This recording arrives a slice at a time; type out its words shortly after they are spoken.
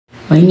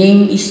My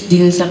name is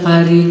Deen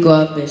Zachary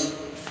Guaves.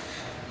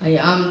 I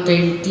am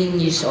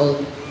 13 years old.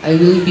 I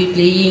will be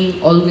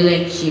playing All We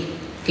Like Sheep,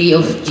 K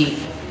of G.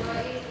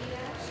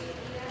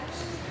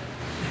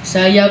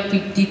 Isaiah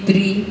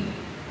 53,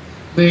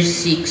 verse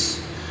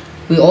 6.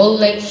 We all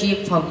like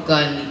sheep have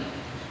gone.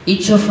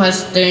 Each of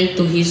us turned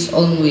to his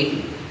own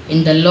way,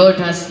 and the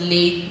Lord has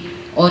laid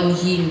on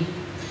him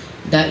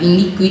the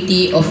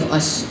iniquity of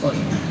us all.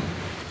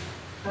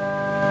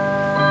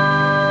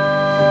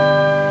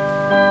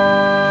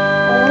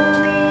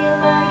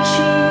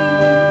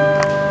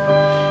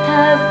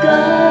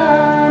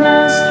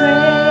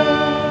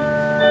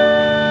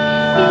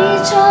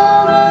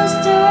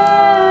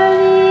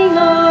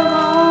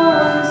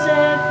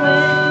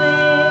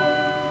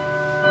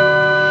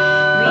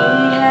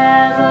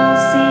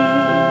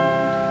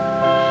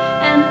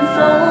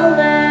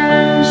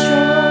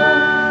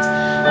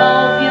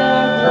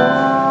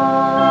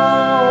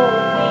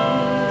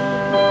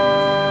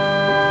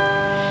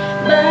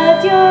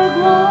 Your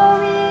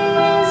glory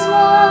is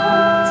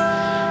what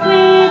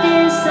we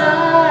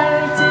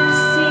desire to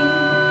see,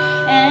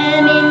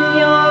 and in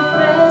your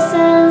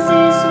presence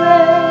is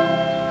where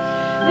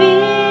we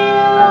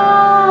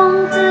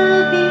long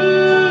to be.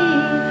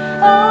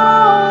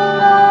 Oh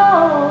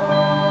Lord,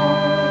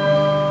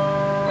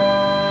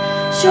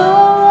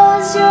 show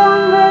us your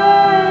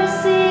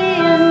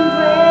mercy and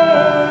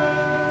grace.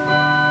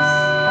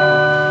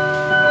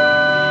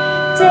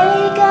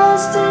 Take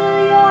us to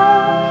your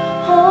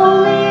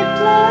holy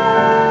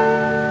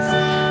place,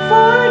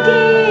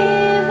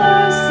 forgive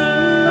our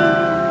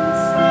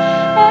sins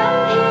and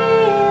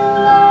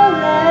heal our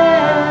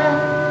land.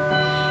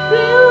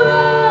 We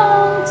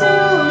long to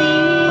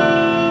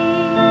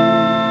live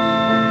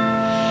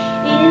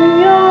in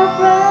your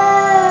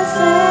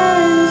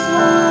presence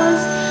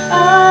once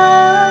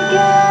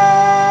again,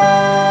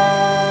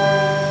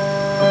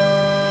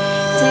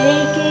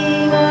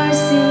 taking our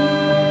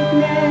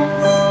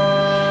sickness,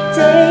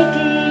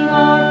 taking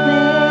our pain.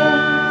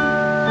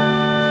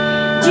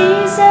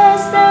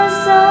 Jesus, the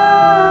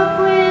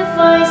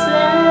sacrifice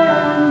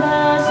lamb,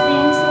 has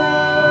been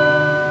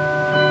slain.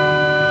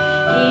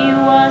 He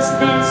was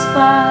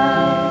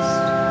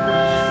despised,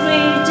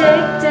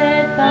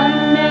 rejected by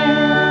men.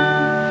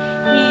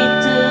 He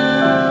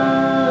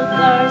took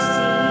our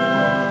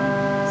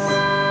sins.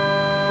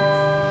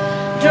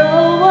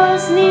 Draw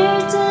us near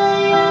to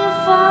you,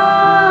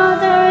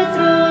 Father,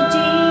 through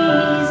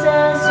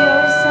Jesus,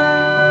 your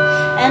Son,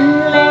 and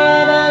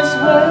let us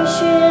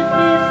worship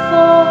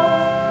before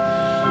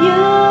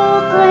you,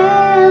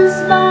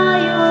 cleansed by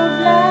your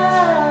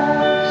blood.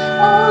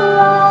 Oh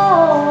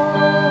Lord,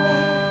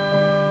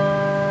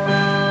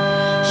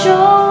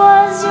 show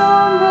us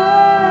your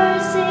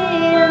mercy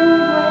and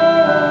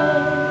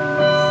grace.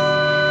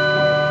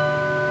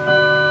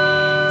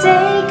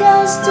 Take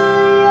us to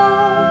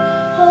your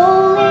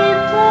holy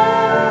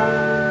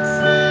place,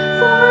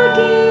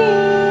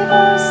 forgive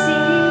our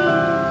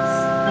sins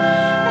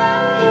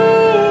and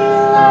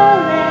heal our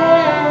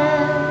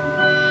land.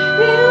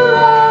 We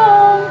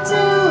long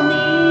to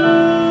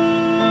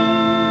live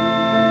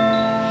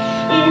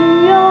in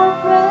your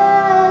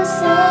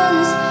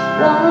presence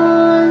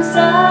once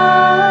again.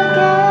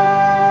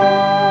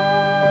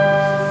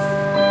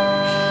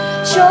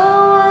 Show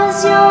us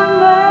your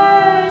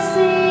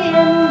mercy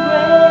and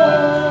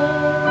grace.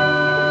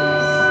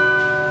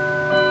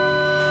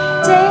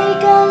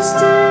 Take us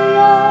to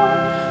your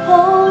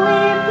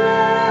holy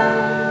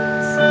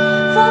place,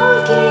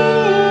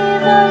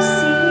 forgive our